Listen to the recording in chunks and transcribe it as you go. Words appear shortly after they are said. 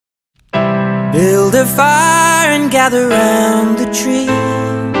a fire and gather round the tree.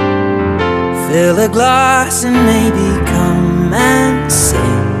 Fill a glass and maybe come and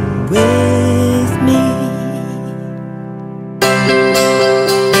sing with me.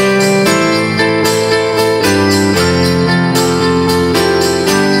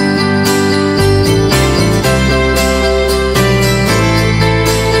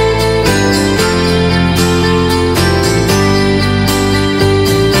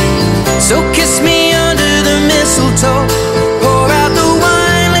 So kiss me under the mistletoe, pour out the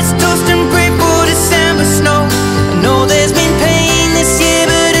wine, let's toast and pray for December snow. I know there's been pain this year,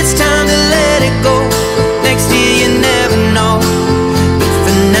 but it's time to let it go. Next year you never know, but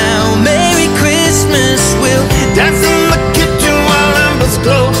for now, Merry Christmas. We'll dance in the kitchen while embers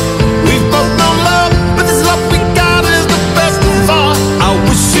glow. We've both known love, but this love we got is the best of all. I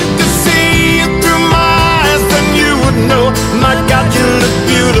wish you could see it through my eyes, then you would know. My God, you look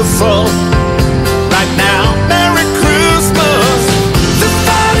beautiful right now. Merry Christmas. The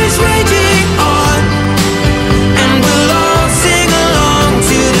fire is raging on, and we'll all sing along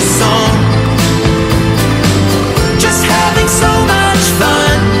to the song. Just having so much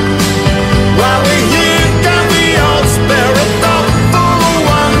fun. While we're here, can we all spare a thought for the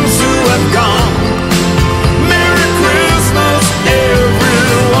ones who have gone? Merry Christmas,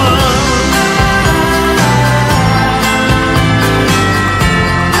 everyone.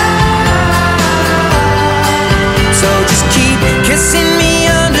 So just keep kissing me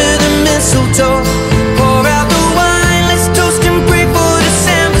under the mistletoe, pour out the wine, let's toast and pray for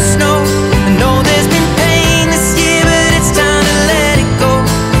December snow. I know there's been pain this year, but it's time to let it go.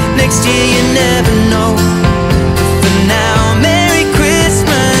 Next year you never know, but for now, Merry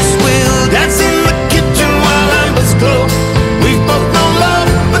Christmas. We'll Dance in the kitchen while embers glow. We've both known love,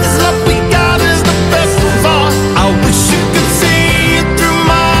 but this love we got is the best of all. I wish you could see it through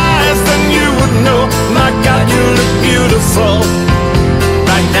my eyes, then you would know. My God, you look beautiful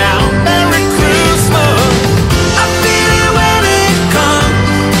right now. Merry Christmas. I feel it when it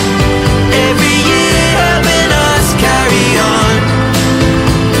comes, every year helping us carry on.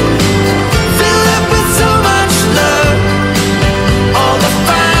 Fill up with so much love, all the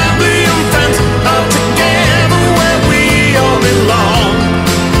family and friends are together where we all belong.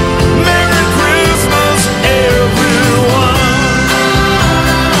 Merry Christmas, everyone.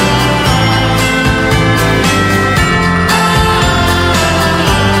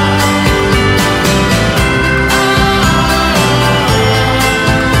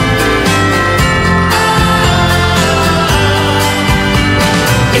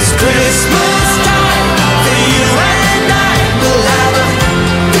 It's Christmas.